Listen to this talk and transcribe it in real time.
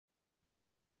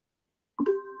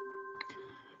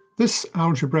This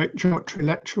algebraic geometry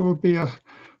lecture will be a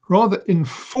rather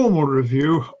informal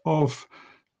review of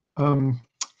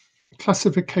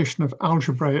classification of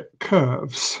algebraic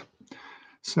curves.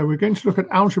 So we're going to look at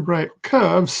algebraic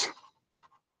curves,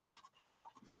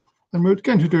 and we're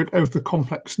going to do it over the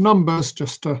complex numbers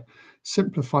just to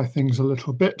simplify things a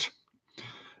little bit.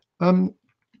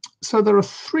 So there are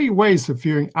three ways of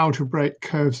viewing algebraic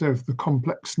curves over the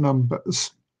complex numbers.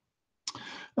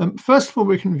 First of all,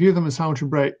 we can view them as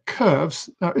algebraic curves.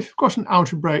 Now, if you've got an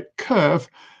algebraic curve,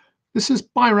 this is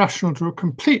birational to a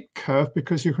complete curve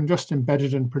because you can just embed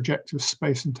it in projective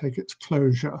space and take its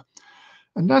closure.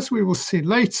 And as we will see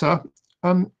later,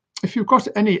 if you've got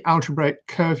any algebraic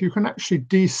curve, you can actually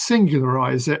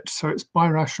desingularize it, so it's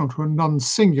birational to a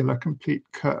non-singular complete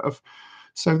curve.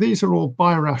 So these are all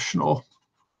birational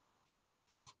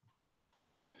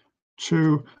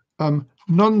to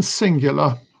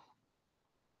non-singular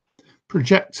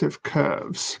projective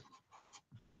curves.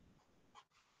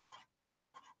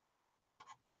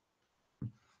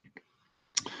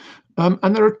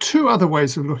 And there are two other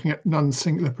ways of looking at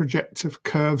non-singular projective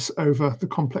curves over the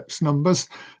complex numbers.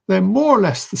 They're more or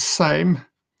less the same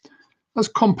as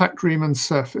compact Riemann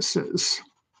surfaces.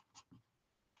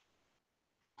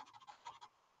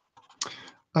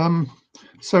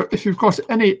 So if you've got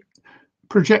any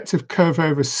projective curve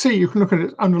over C, you can look at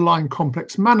its underlying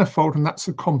complex manifold, and that's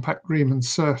a compact Riemann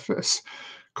surface.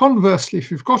 Conversely, if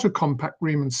you've got a compact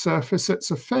Riemann surface,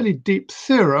 it's a fairly deep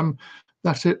theorem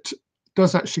that it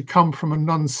does actually come from a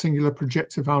non-singular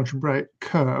projective algebraic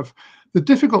curve. The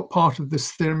difficult part of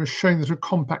this theorem is showing that a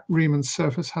compact Riemann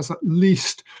surface has at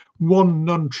least one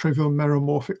non-trivial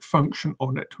meromorphic function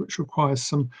on it, which requires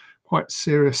some quite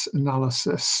serious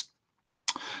analysis.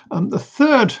 The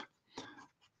third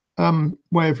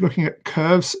way of looking at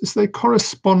curves is they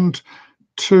correspond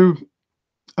to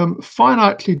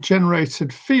finitely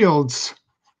generated fields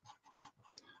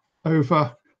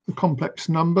over the complex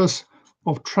numbers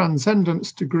of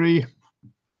transcendence degree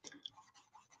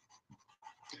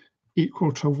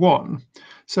equal to 1.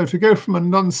 So to go from a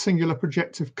non-singular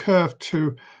projective curve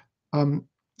to a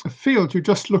field, you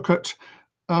just look at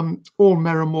all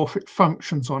meromorphic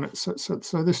functions on it.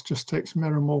 So this just takes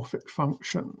meromorphic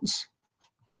functions.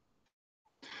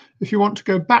 If you want to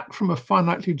go back from a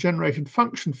finitely generated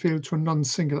function field to a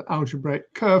non-singular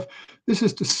algebraic curve, this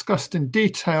is discussed in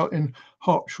detail in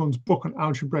Hartshorne's book on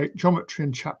algebraic geometry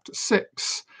in chapter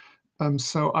 6.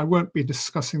 So I won't be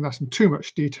discussing that in too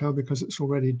much detail because it's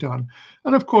already done.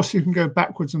 And of course, you can go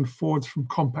backwards and forwards from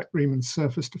compact Riemann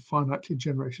surface to finitely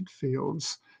generated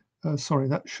fields. Sorry,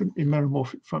 that shouldn't be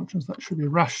meromorphic functions, that should be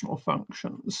rational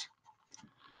functions.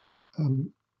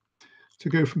 To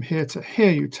go from here to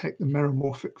here, you take the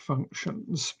meromorphic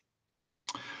functions.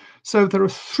 So there are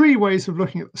three ways of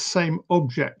looking at the same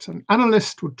object. An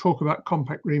analyst would talk about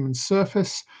compact Riemann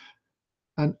surface.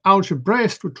 An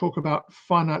algebraist would talk about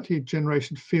finitely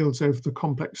generated fields over the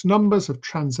complex numbers of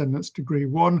transcendence degree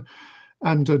 1.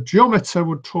 And a geometer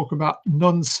would talk about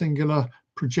non-singular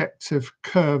projective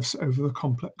curves over the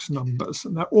complex numbers.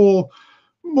 And they're all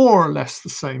more or less the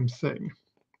same thing.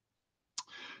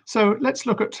 So let's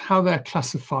look at how they're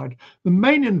classified. The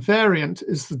main invariant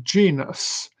is the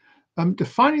genus.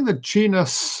 Defining the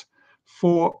genus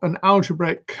for an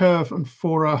algebraic curve and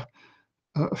for a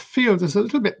field is a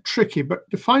little bit tricky, but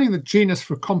defining the genus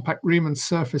for a compact Riemann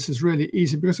surface is really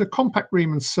easy because a compact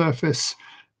Riemann surface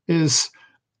is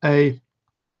a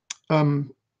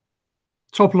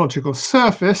topological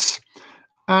surface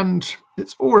and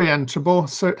it's orientable,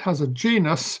 so it has a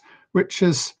genus, which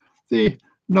is the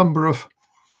number of,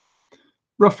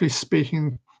 roughly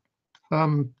speaking,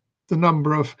 the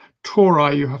number of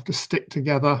tori you have to stick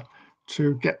together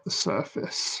to get the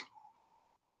surface.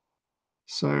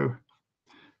 So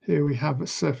here we have a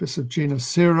surface of genus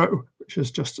 0, which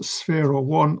is just a sphere, or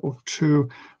 1, or 2,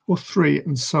 or 3,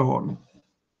 and so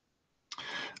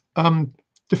on.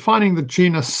 Defining the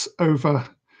genus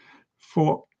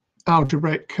for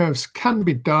algebraic curves can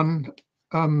be done,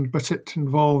 but it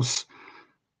involves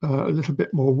a little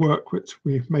bit more work, which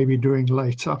we may be doing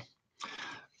later.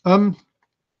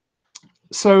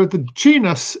 So the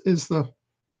genus is the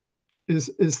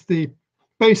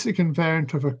basic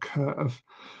invariant of a curve.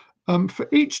 For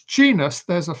each genus,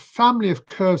 there's a family of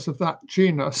curves of that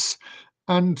genus,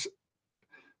 and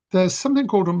there's something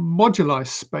called a moduli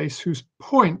space whose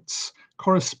points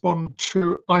correspond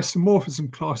to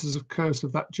isomorphism classes of curves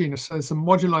of that genus. So there's a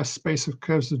moduli space of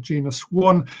curves of genus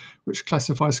 1, which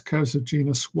classifies curves of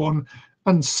genus 1,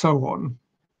 and so on.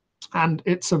 And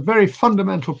it's a very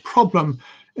fundamental problem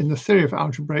in the theory of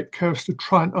algebraic curves to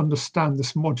try and understand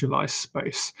this moduli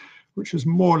space. which is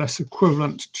more or less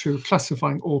equivalent to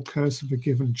classifying all curves of a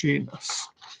given genus.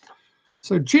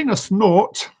 So genus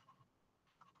naught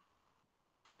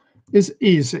is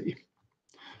easy.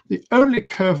 The only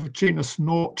curve of genus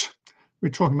naught, we're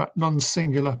talking about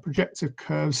non-singular projective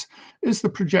curves, is the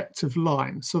projective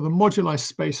line. So the moduli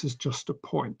space is just a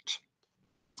point.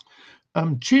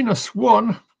 Genus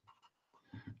 1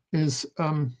 is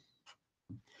an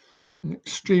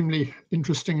extremely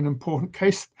interesting and important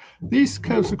case. These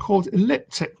curves are called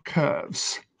elliptic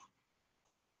curves.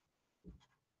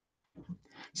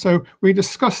 So we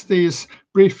discussed these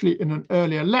briefly in an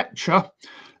earlier lecture.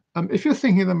 If you're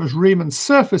thinking of them as Riemann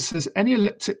surfaces, any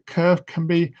elliptic curve can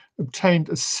be obtained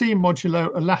as C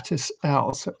modulo a lattice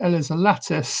L. So L is a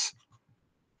lattice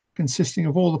consisting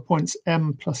of all the points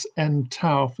m plus n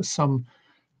tau for some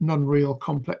non-real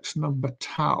complex number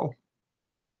tau.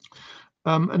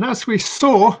 And as we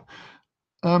saw,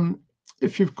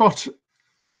 if you've got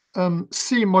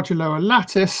C modulo a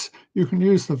lattice, you can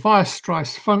use the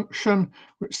Weierstrass function,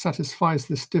 which satisfies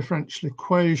this differential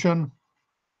equation.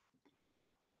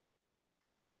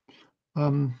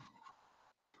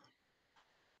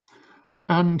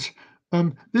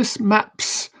 This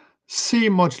maps C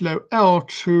modulo L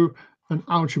to an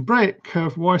algebraic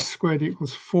curve y squared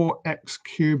equals 4x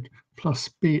cubed plus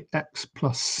bx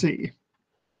plus c.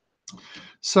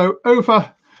 So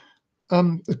over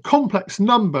the complex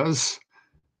numbers,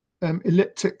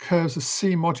 elliptic curves are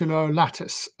C modulo a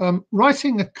lattice.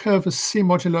 Writing a curve as C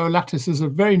modulo a lattice is a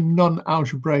very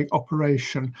non-algebraic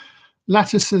operation.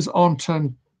 Lattices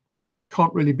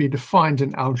can't really be defined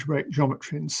in algebraic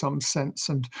geometry in some sense,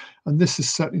 and this is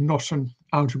certainly not an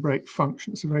algebraic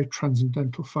function. It's a very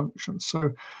transcendental function.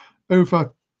 So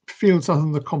over fields other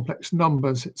than the complex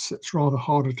numbers, it's rather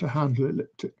harder to handle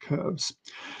elliptic curves.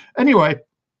 Anyway,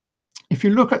 if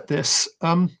you look at this,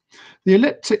 the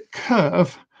elliptic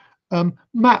curve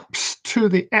maps to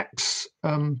the x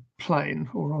plane,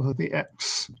 or rather the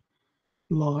x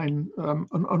line.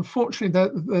 And unfortunately,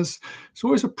 there's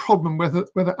always a problem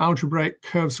whether algebraic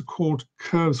curves are called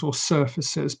curves or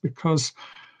surfaces, because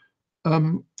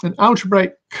an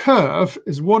algebraic curve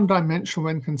is one-dimensional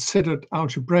when considered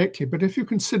algebraically, but if you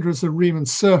consider as a Riemann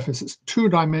surface, it's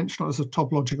two-dimensional as a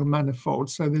topological manifold.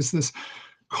 So there's this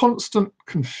constant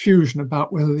confusion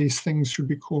about whether these things should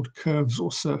be called curves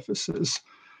or surfaces.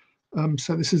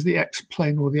 So this is the x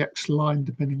plane or the x line,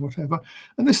 depending whatever,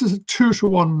 and this is a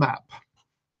 2-to-1 map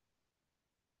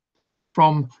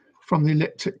from the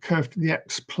elliptic curve to the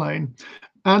x plane,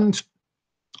 and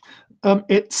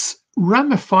it's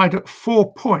ramified at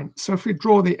 4 points. So if we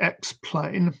draw the x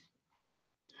plane,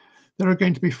 there are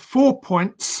going to be 4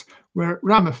 points where it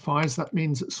ramifies. That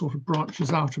means it sort of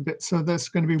branches out a bit. So there's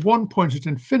going to be 1 point at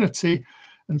infinity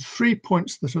and 3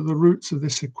 points that are the roots of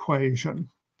this equation.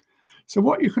 So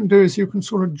what you can do is you can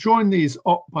sort of join these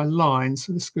up by lines.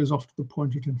 So this goes off to the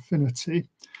point at infinity.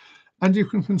 And you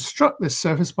can construct this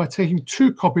surface by taking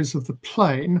 2 copies of the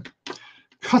plane,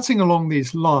 cutting along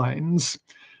these lines,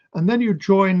 and then you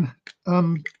join,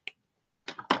 then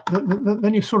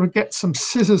you sort of get some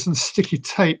scissors and sticky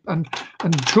tape and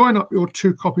join up your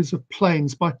 2 copies of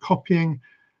planes by copying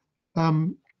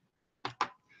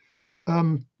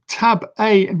tab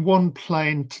A in one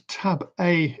plane to tab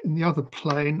A in the other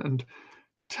plane, and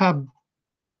tab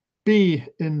B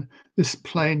in this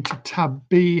plane to tab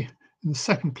B in the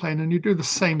second plane, and you do the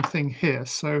same thing here.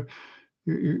 So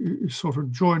you sort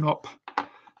of join up,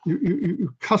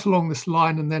 you cut along this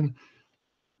line, and then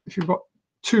if you've got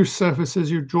 2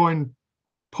 surfaces, you join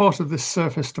part of this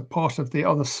surface to part of the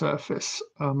other surface,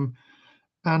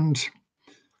 and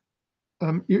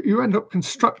you end up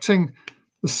constructing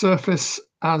the surface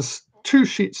as 2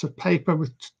 sheets of paper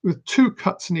with 2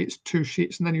 cuts in each 2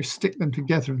 sheets, and then you stick them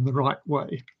together in the right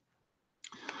way.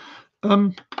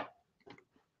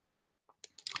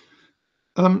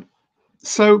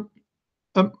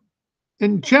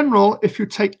 In general, if you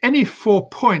take any 4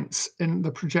 points in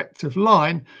the projective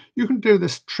line, you can do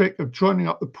this trick of joining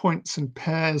up the points in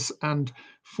pairs and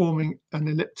forming an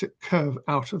elliptic curve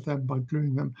out of them by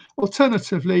gluing them.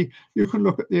 Alternatively, you can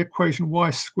look at the equation y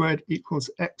squared equals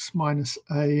x minus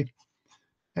a,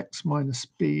 x minus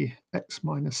b, x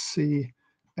minus c,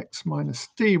 x minus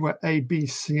d, where a, b,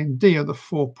 c, and d are the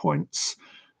 4 points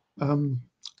that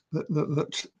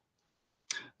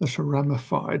are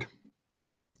ramified.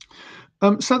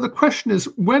 So the question is,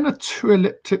 when are 2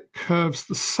 elliptic curves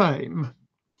the same?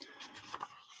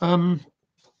 If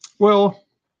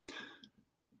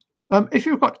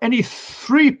you've got any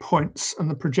 3 points on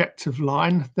the projective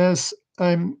line, there's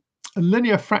a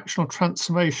linear fractional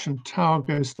transformation. Tau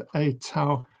goes to a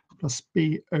tau plus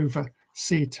b over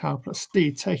c tau plus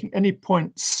d, taking any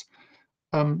points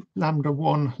lambda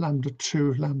 1, lambda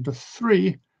 2, lambda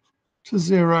 3 to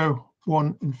 0,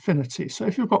 1, infinity. So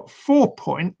if you've got 4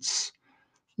 points,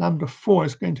 lambda 4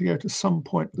 is going to go to some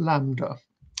point lambda.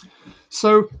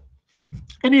 So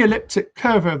any elliptic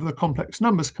curve over the complex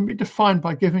numbers can be defined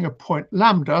by giving a point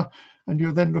lambda, and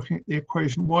you're then looking at the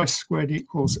equation y squared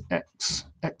equals x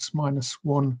minus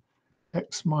 1,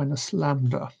 x minus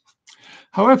lambda.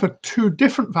 However, two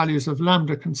different values of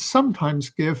lambda can sometimes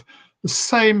give the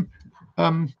same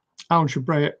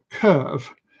algebraic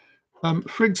curve.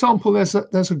 For example,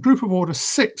 there's a group of order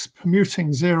 6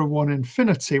 permuting 0, 1,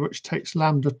 infinity, which takes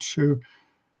lambda to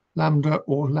lambda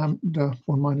or lambda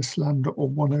 1 minus lambda or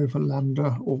 1 over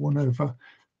lambda or 1 over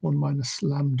 1 minus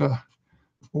lambda,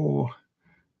 or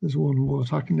there's one more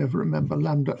that I can never remember,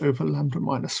 lambda over lambda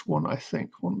minus 1, I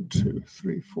think. 1, 2,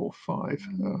 3, 4, 5.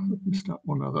 I've missed out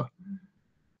one other.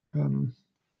 1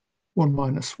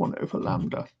 minus 1 over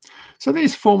lambda. So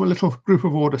these form a little group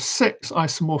of order 6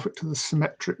 isomorphic to the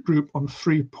symmetric group on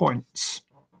 3 points.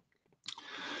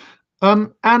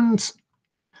 And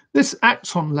this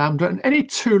acts on lambda, and any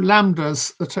two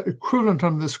lambdas that are equivalent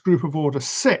under this group of order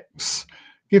 6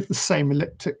 give the same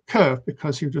elliptic curve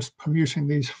because you're just permuting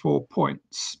these 4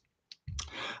 points.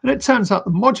 And it turns out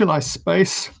the moduli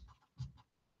space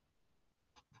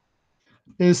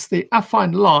is the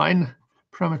affine line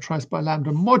parameterized by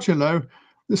lambda modulo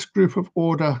this group of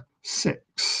order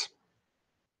 6.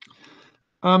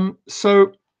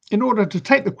 So in order to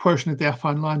take the quotient of the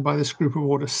affine line by this group of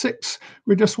order 6,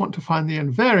 we just want to find the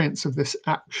invariance of this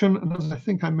action. And as I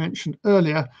think I mentioned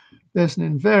earlier, there's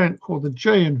an invariant called the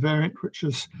J invariant, which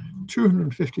is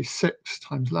 256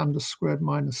 times lambda squared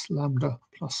minus lambda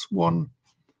plus 1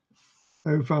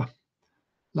 over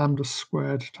lambda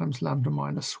squared times lambda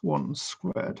minus 1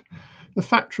 squared. The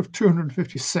factor of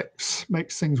 256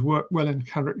 makes things work well in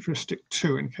characteristic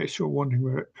 2, in case you're wondering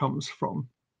where it comes from.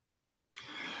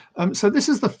 So this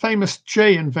is the famous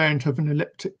J invariant of an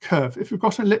elliptic curve. If you've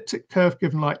got an elliptic curve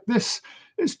given like this,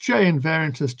 its J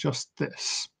invariant is just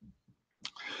this.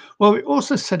 Well, we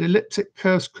also said elliptic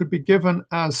curves could be given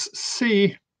as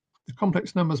C, the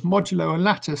complex numbers modulo a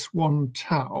lattice 1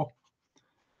 tau.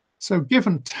 So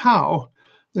given tau,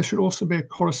 there should also be a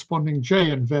corresponding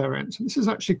J invariant. And this is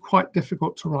actually quite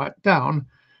difficult to write down.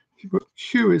 If you put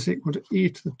Q is equal to e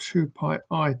to the 2 pi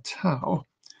I tau,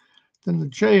 then the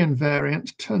J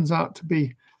invariant turns out to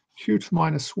be Q to the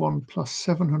minus 1 plus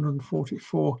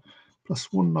 744 plus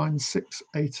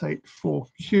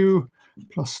 196,884Q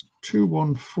plus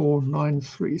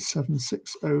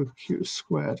 214,93760Q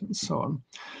squared, and so on.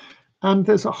 And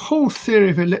there's a whole theory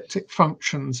of elliptic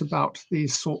functions about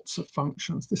these sorts of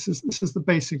functions. This is the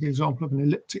basic example of an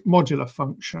elliptic modular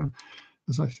function,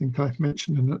 as I think I've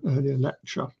mentioned in an earlier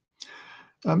lecture.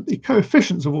 The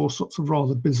coefficients of all sorts of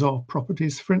rather bizarre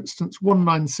properties. For instance,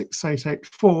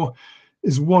 196,884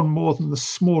 is 1 more than the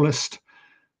smallest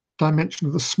dimension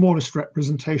of the smallest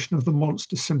representation of the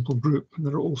monster simple group, and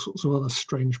there are all sorts of other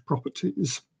strange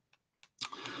properties.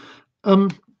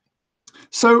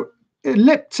 So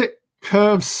elliptic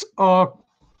curves are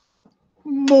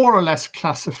more or less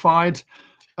classified.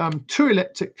 Two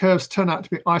elliptic curves turn out to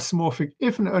be isomorphic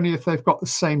if and only if they've got the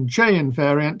same J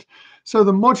invariant. So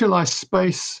the moduli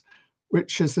space,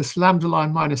 which is this lambda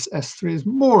line minus S3, is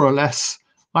more or less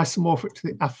isomorphic to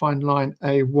the affine line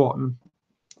A1.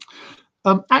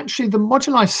 Actually, the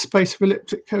moduli space of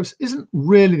elliptic curves isn't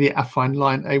really the affine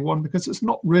line A1 because it's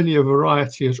not really a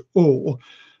variety at all.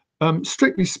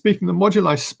 Strictly speaking, the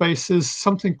moduli space is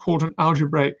something called an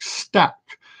algebraic stack.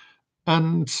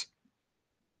 And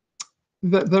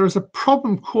there is a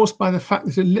problem caused by the fact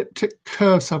that elliptic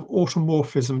curves have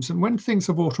automorphisms. And when things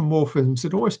have automorphisms,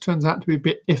 it always turns out to be a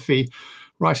bit iffy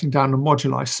writing down a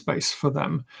moduli space for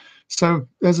them. So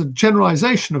there's a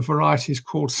generalization of varieties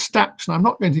called stacks. And I'm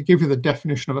not going to give you the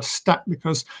definition of a stack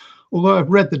because although I've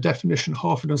read the definition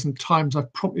half a dozen times,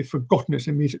 I've promptly forgotten it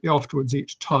immediately afterwards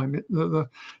each time. The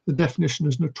definition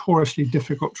is notoriously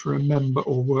difficult to remember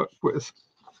or work with.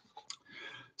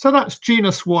 So that's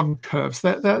genus 1 curves.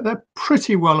 They're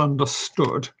pretty well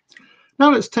understood.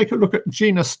 Now let's take a look at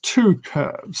genus 2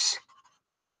 curves.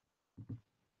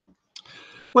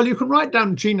 Well, you can write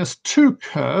down genus 2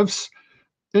 curves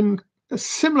in a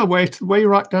similar way to the way you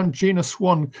write down genus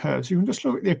 1 curves. You can just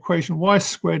look at the equation y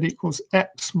squared equals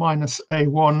x minus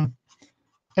a1,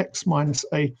 x minus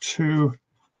a2,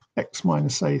 x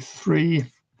minus a3,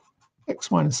 x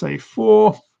minus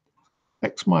a4,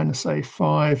 x minus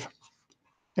a5,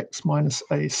 x minus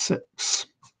a6.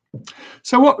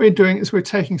 So what we're doing is we're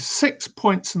taking 6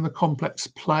 points in the complex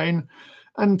plane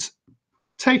and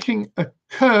taking a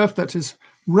curve that is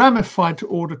ramified to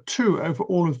order 2 over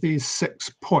all of these 6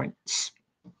 points.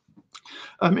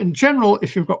 In general,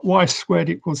 if you've got y squared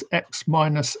equals x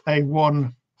minus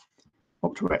a1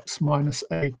 up to x minus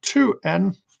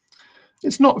a2n,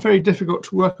 it's not very difficult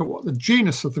to work out what the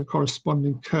genus of the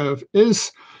corresponding curve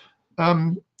is.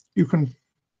 You can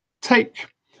take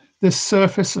this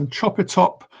surface and chop it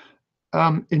up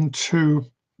into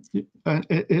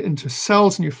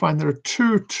cells, and you find there are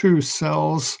two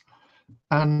cells,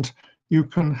 and you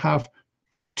can have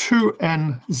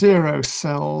 2n0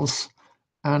 cells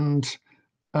and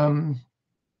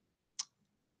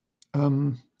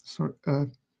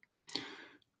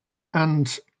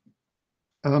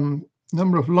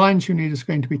number of lines you need is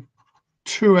going to be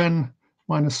 2n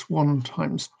minus 1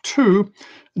 times 2.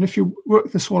 And if you work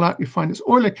this all out, you find its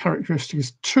Euler characteristic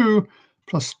is 2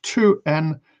 plus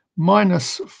 2n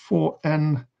minus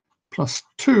 4n plus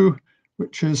 2,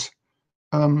 which is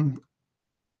 4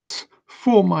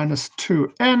 minus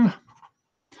 2n.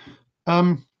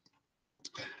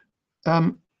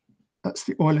 That's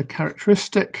the Euler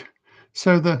characteristic.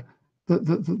 So the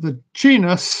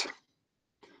genus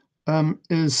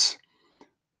is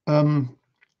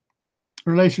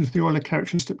related to the Euler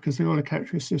characteristic because the Euler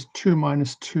characteristic is 2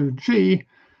 minus 2g.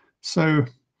 So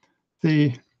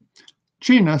the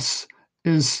genus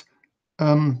is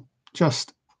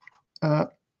just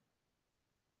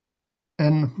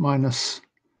n minus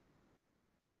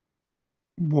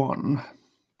 1.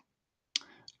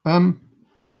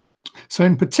 So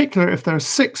in particular, if there are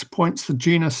 6 points, the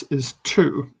genus is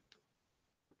 2.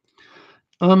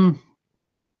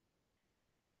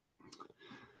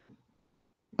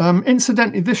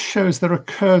 Incidentally, this shows there are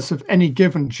curves of any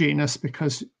given genus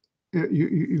because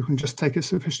you can just take a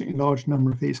sufficiently large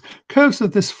number of these. Curves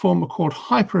of this form are called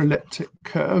hyperelliptic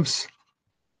curves.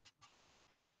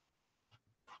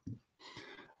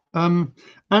 And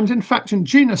in fact, in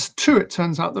genus 2, it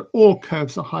turns out that all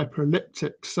curves are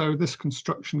hyperelliptic. So this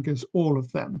construction gives all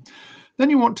of them. Then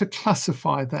you want to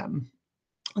classify them.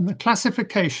 And the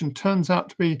classification turns out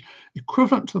to be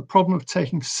equivalent to the problem of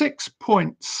taking 6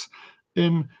 points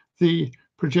in the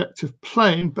projective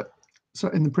plane,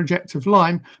 in the projective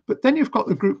line, but then you've got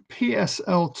the group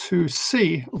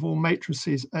PSL2C of all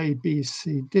matrices A, B,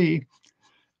 C, D,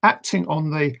 acting on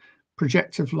the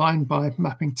projective line by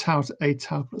mapping tau to A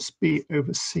tau plus B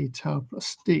over C tau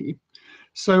plus D.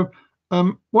 So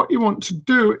what you want to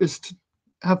do is to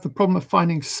have the problem of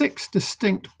finding 6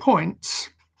 distinct points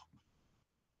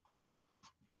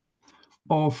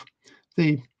of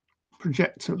the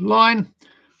projective line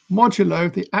modulo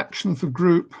the action of the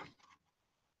group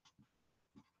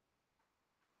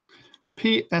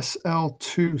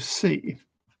PSL2C.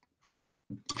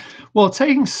 Well,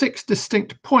 taking 6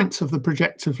 distinct points of the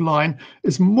projective line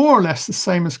is more or less the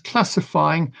same as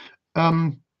classifying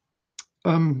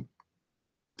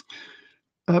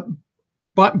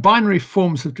binary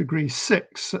forms of degree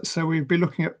 6. So we'd be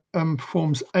looking at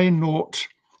forms A0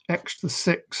 x to the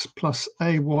 6 plus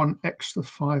A1 x to the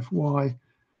 5y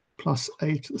plus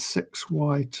a to the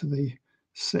 6y to the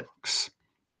 6,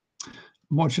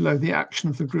 modulo the action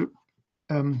of the group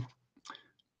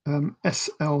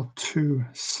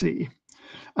SL2C.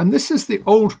 And this is the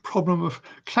old problem of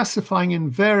classifying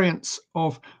invariants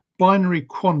of binary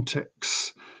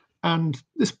quantics. And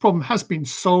this problem has been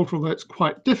solved, although it's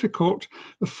quite difficult.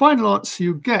 The final answer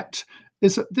you get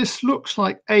is that this looks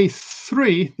like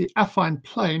A3, the affine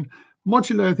plane,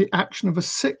 modulo the action of a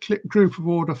cyclic group of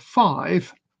order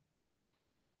 5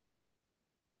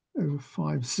 over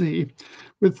 5z,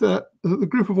 with the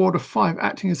group of order 5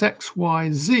 acting as x, y,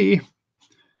 z,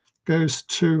 goes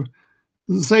to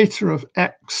zeta of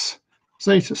x,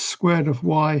 zeta squared of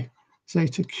y,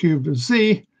 zeta cubed of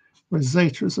z, where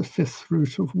zeta is a 5th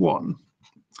root of 1.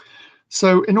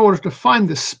 So in order to find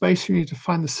this space, you need to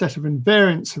find the set of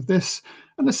invariants of this,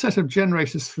 and the set of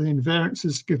generators for the invariants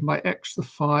is given by x to the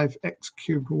 5, x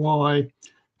cubed y,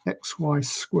 xy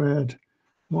squared,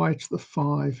 y to the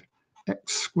 5,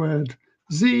 x squared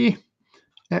z,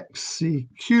 xz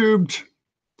cubed,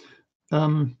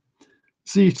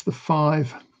 z to the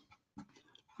 5,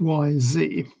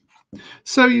 yz.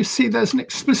 So you see there's an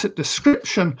explicit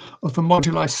description of the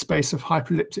moduli space of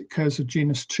hyperelliptic curves of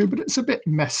genus 2, but it's a bit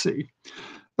messy.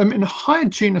 In a higher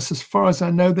genus, as far as I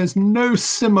know, there's no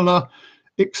similar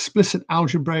explicit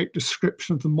algebraic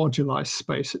description of the moduli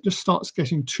space. It just starts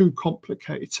getting too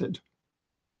complicated.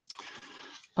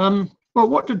 Well,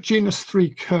 what do genus 3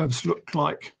 curves look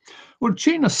like? Well,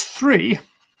 genus 3,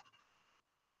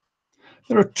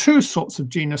 there are 2 sorts of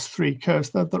genus 3 curves.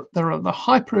 There are the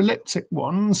hyperelliptic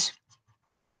ones,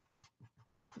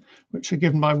 which are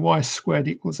given by y squared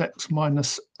equals x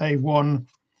minus a1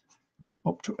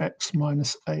 up to x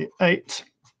minus a8.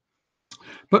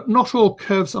 but not all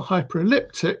curves are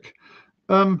hyperelliptic.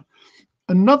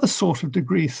 Another sort of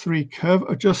degree 3 curve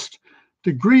are just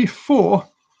degree 4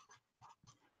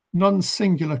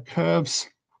 non-singular curves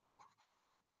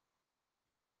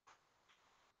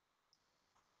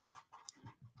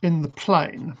in the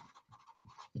plane.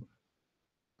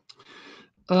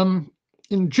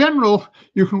 In general,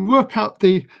 you can work out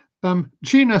the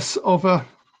genus of a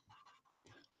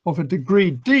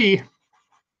degree D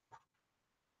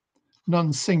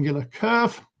non-singular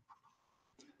curve,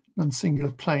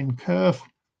 non-singular plane curve,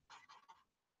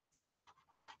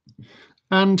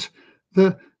 and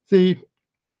the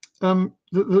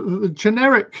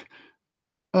generic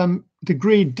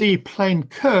degree D plane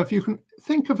curve you can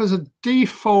think of as a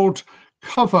d-fold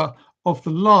cover of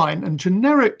the line, and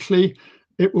generically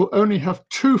it will only have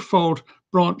two-fold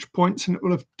branch points, and it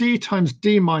will have d times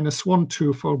d minus 1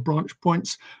 two-fold branch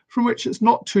points, from which it's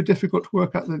not too difficult to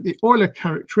work out that the Euler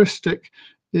characteristic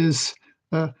is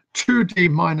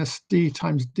 2d minus d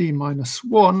times d minus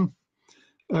 1,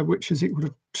 which is equal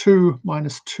to 2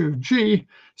 minus 2g.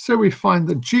 So we find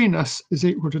the genus is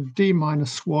equal to d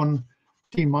minus 1,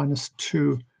 d minus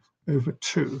 2 over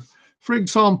 2. For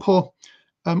example,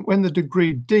 when the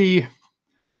degree d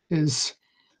is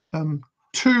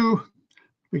 2,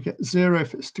 we get 0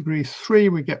 if it's degree 3,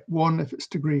 we get 1 if it's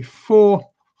degree 4,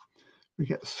 we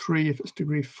get 3 if it's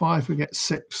degree 5, we get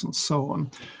 6, and so on.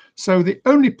 So the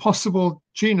only possible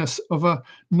genus of a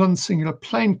non-singular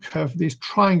plane curve are these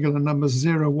triangular numbers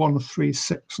 0, 1, 3,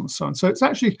 6, and so on. So it's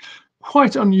actually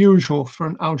quite unusual for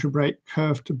an algebraic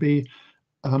curve to be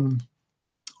a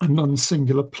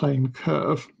non-singular plane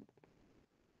curve.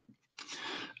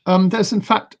 There's in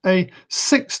fact a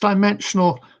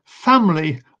 6-dimensional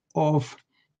family of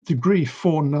degree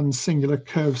 4 non-singular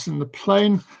curves in the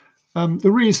plane.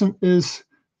 The reason is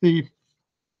the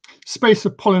space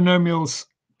of polynomials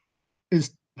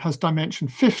has dimension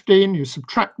 15. You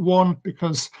subtract 1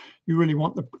 because you really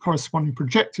want the corresponding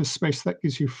projective space. That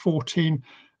gives you 14.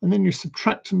 And then you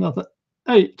subtract another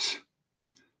 8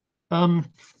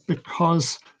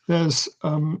 because there's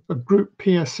a group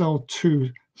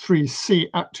PSL2 3C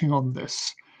acting on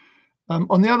this.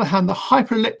 On the other hand, the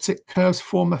hyperelliptic curves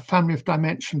form a family of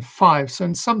dimension 5. So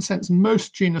in some sense,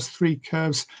 most genus 3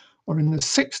 curves are in the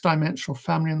 6-dimensional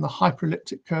family, and the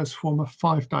hyperelliptic curves form a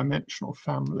 5-dimensional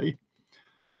family.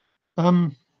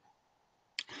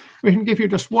 We can give you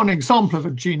just one example of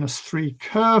a genus 3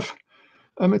 curve.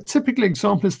 A typical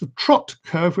example is the trot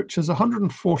curve, which is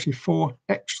 144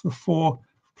 x to the 4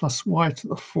 plus y to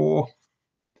the 4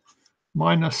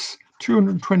 minus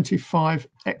 225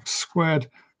 x squared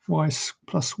y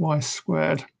plus y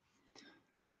squared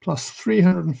plus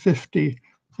 350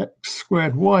 x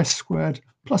squared y squared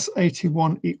plus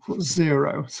 81 equals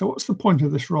 0. So what's the point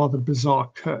of this rather bizarre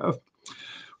curve?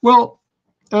 Well,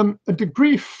 a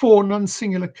degree 4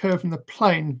 non-singular curve in the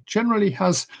plane generally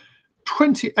has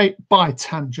 28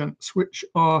 bitangents, which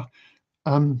are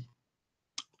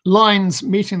lines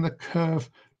meeting the curve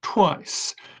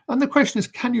twice. And the question is,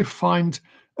 can you find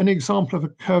an example of a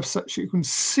curve such that you can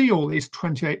see all these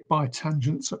 28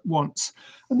 bitangents at once?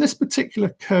 And this particular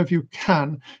curve you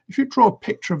can. If you draw a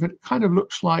picture of it, it kind of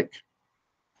looks like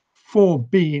 4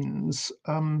 beans.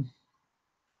 I'm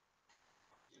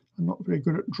not very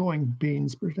good at drawing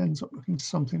beans, but it ends up looking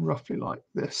something roughly like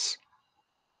this.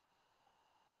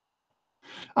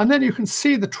 And then you can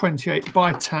see the 28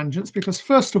 bitangents because,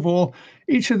 first of all,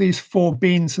 each of these 4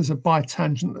 beans has a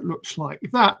bitangent that looks like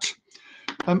that.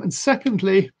 And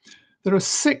secondly, there are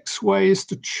 6 ways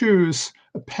to choose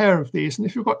a pair of these. And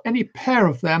if you've got any pair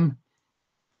of them,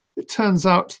 it turns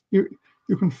out you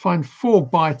can find 4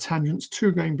 bitangents,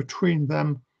 2 going between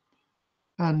them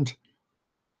and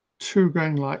 2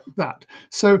 going like that.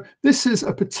 So this is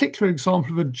a particular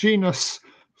example of a genus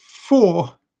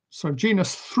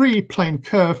 3 plane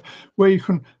curve where you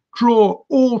can draw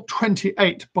all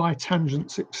 28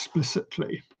 bitangents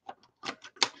explicitly.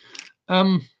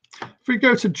 If we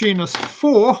go to genus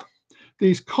 4,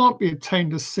 these can't be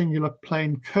obtained as singular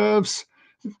plane curves.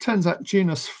 It turns out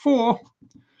genus 4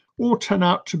 all turn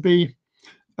out to be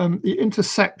the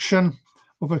intersection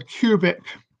of a cubic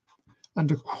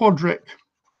and a quadric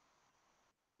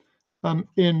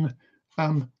in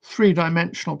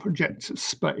 3-dimensional projective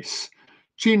space.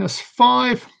 Genus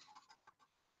 5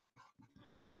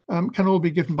 can all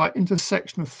be given by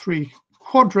intersection of 3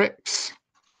 quadrics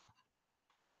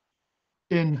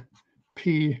in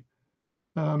P4.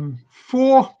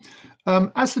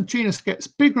 As the genus gets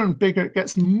bigger and bigger, it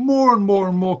gets more and more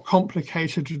and more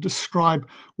complicated to describe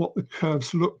what the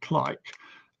curves look like.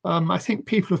 I think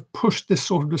people have pushed this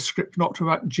sort of description up to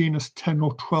about genus 10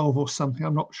 or 12 or something.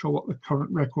 I'm not sure what the current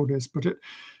record is, but it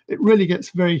really gets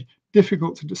very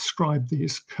difficult to describe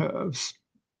these curves.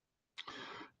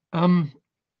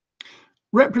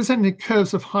 Representing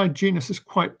curves of high genus is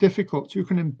quite difficult. You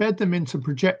can embed them into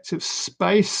projective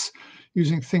space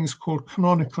using things called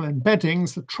canonical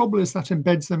embeddings. The trouble is that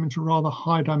embeds them into rather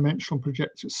high dimensional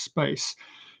projective space.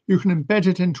 You can embed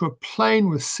it into a plane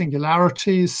with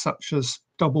singularities such as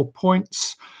double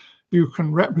points. You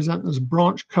can represent them as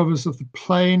branch covers of the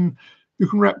plane. You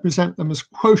can represent them as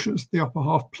quotients of the upper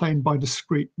half plane by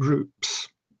discrete groups.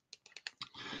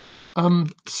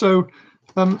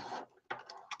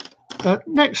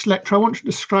 Next lecture, I want to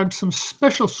describe some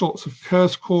special sorts of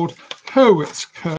curves called Hurwitz curves.